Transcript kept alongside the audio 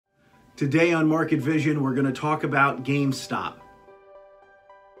Today on Market Vision, we're going to talk about GameStop.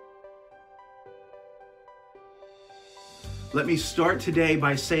 Let me start today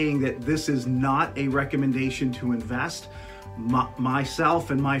by saying that this is not a recommendation to invest. Myself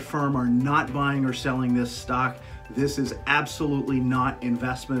and my firm are not buying or selling this stock. This is absolutely not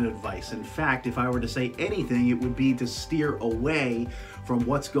investment advice. In fact, if I were to say anything, it would be to steer away from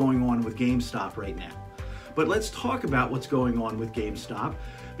what's going on with GameStop right now. But let's talk about what's going on with GameStop,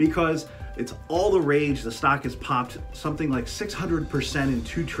 because it's all the rage. The stock has popped something like 600% in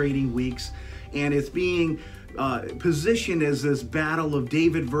 2 trading weeks, and it's being positioned as this battle of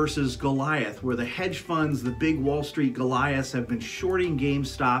David versus Goliath, where the hedge funds, the big Wall Street Goliaths, have been shorting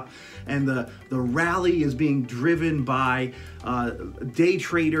GameStop, and the rally is being driven by day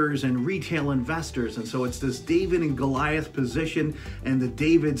traders and retail investors. And so it's this David and Goliath position, and the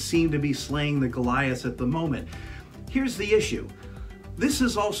Davids seem to be slaying the Goliaths at the moment. Here's the issue. This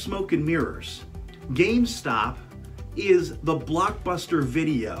is all smoke and mirrors. GameStop is the Blockbuster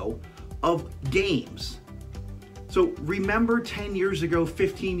Video of games. So remember 10 years ago,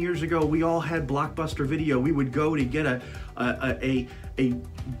 15 years ago, we all had Blockbuster Video. We would go to get a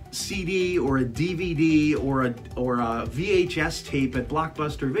CD or a DVD or a VHS tape at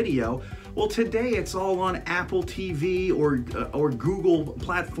Blockbuster Video. Well, today it's all on Apple TV or Google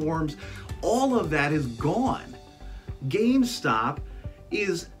platforms. All of that is gone. GameStop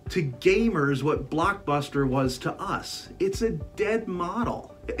is to gamers what Blockbuster was to us. It's a dead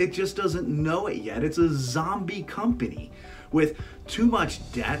model. It just doesn't know it yet. It's a zombie company with too much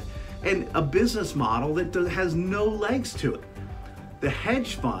debt and a business model that has no legs to it. The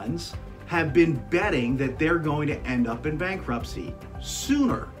hedge funds have been betting that they're going to end up in bankruptcy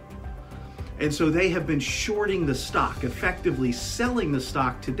sooner. And so they have been shorting the stock, effectively selling the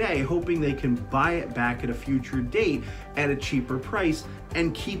stock today, hoping they can buy it back at a future date at a cheaper price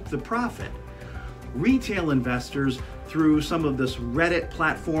and keep the profit. Retail investors, through some of this Reddit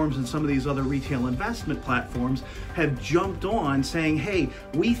platforms and some of these other retail investment platforms, have jumped on saying, hey,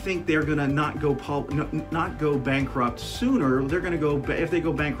 we think they're going to not go bankrupt sooner. They're going to go, if they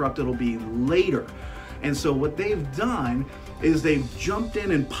go bankrupt, it'll be later. And so what they've done is they've jumped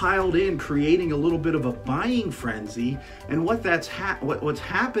in and piled in, creating a little bit of a buying frenzy. And what's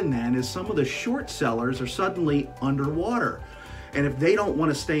happened then is some of the short sellers are suddenly underwater. And if they don't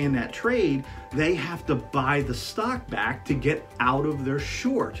want to stay in that trade, they have to buy the stock back to get out of their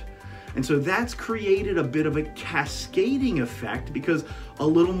short. And so that's created a bit of a cascading effect, because a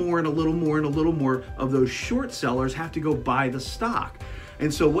little more and a little more and a little more of those short sellers have to go buy the stock.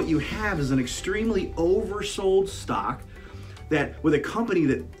 And so what you have is an extremely oversold stock that, with a company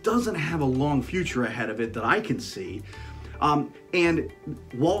that doesn't have a long future ahead of it that I can see, and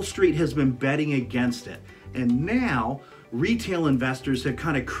Wall Street has been betting against it. And now retail investors have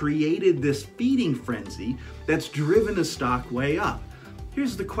kind of created this feeding frenzy that's driven the stock way up.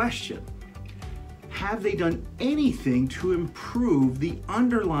 Here's the question. Have they done anything to improve the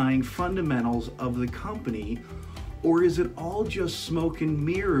underlying fundamentals of the company, or is it all just smoke and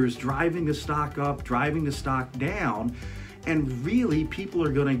mirrors, driving the stock up, driving the stock down? And really, people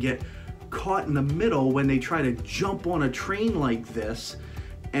are going to get caught in the middle when they try to jump on a train like this,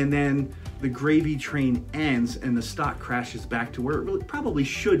 and then the gravy train ends and the stock crashes back to where it really probably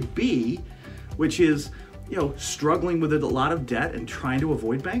should be, which is, struggling with a lot of debt and trying to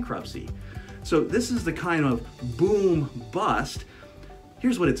avoid bankruptcy. So this is the kind of boom bust.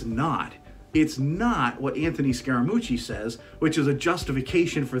 Here's what it's not. It's not what Anthony Scaramucci says, which is a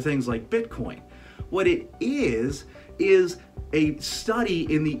justification for things like Bitcoin. What it is a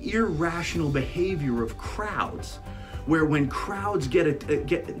study in the irrational behavior of crowds, where when crowds get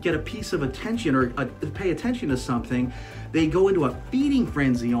a piece of attention or pay attention to something, they go into a feeding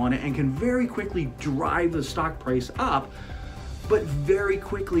frenzy on it and can very quickly drive the stock price up, but very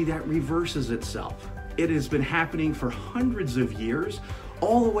quickly that reverses itself. It has been happening for hundreds of years,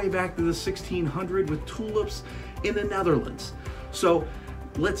 all the way back to the 1600s with tulips in the Netherlands. So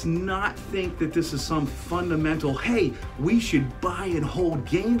let's not think that this is some fundamental, hey, we should buy and hold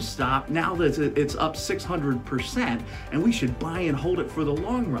GameStop now that it's up 600%, and we should buy and hold it for the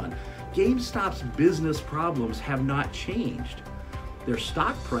long run. GameStop's business problems have not changed. Their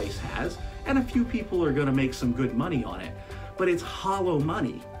stock price has, and a few people are going to make some good money on it, but it's hollow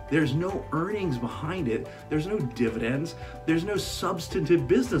money. There's no earnings behind it. There's no dividends. There's no substantive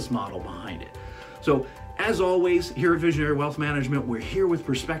business model behind it. So as always, here at Visionary Wealth Management, we're here with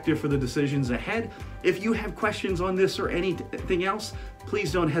perspective for the decisions ahead. If you have questions on this or anything else,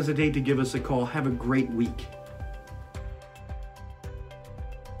 please don't hesitate to give us a call. Have a great week.